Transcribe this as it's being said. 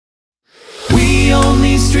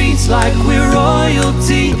streets like we're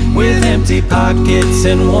royalty, with empty pockets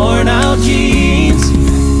and worn out jeans.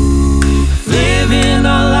 Living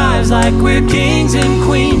our lives like we're kings and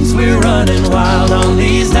queens. We're running wild on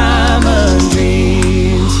these diamond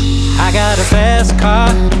dreams. I got a fast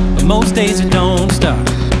car, but most days it don't start.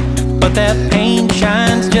 But that paint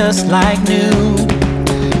shines just like new.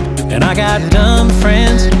 And I got dumb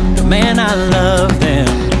friends, but man I love them,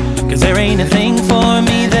 'cause there ain't a thing for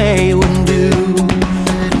me they wouldn't do.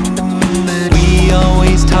 We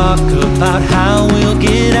always talk about how we'll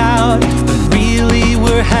get out, but really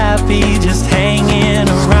we're happy just hanging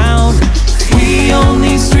around. We own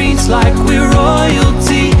these streets like we're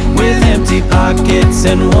royalty, with empty pockets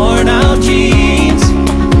and worn out jeans.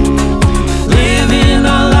 Living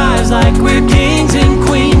our lives like we're kings and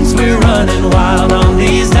queens. We're running wild on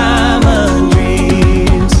these diamond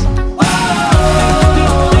dreams.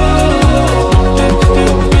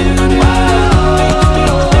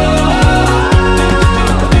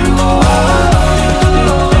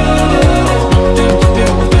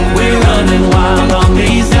 We're running wild on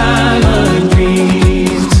these diamond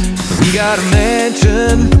dreams. We got a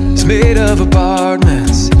mansion, it's made of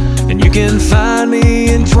apartments, and you can find me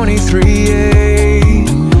in 23A.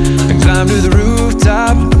 And climb to the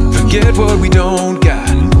rooftop, forget what we don't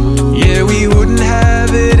got. Yeah, we wouldn't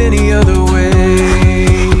have it any other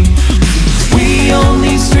way. We own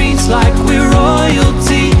these streets like we're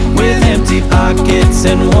royalty, with empty pockets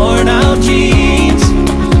and worn out jeans.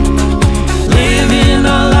 Living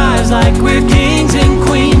our lives like we're kings and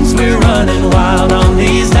queens. We're running wild on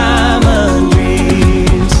these diamond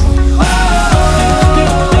dreams.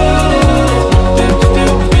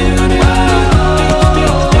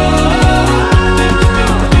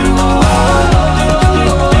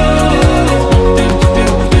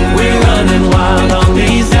 We're running wild on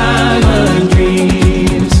these diamond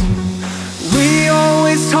dreams. We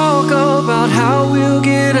always talk about how we'll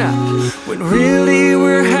get out, when really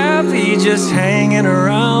we're happy just hanging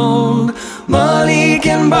around. Money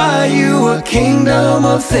can buy you a kingdom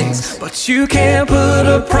of things, but you can't put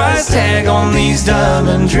a price tag on these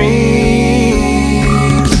diamond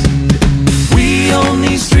dreams. We own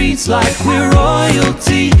these streets like we're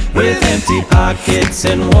royalty, with empty pockets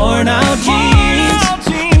and worn out jeans.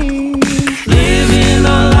 Living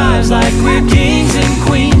our lives like we're kings and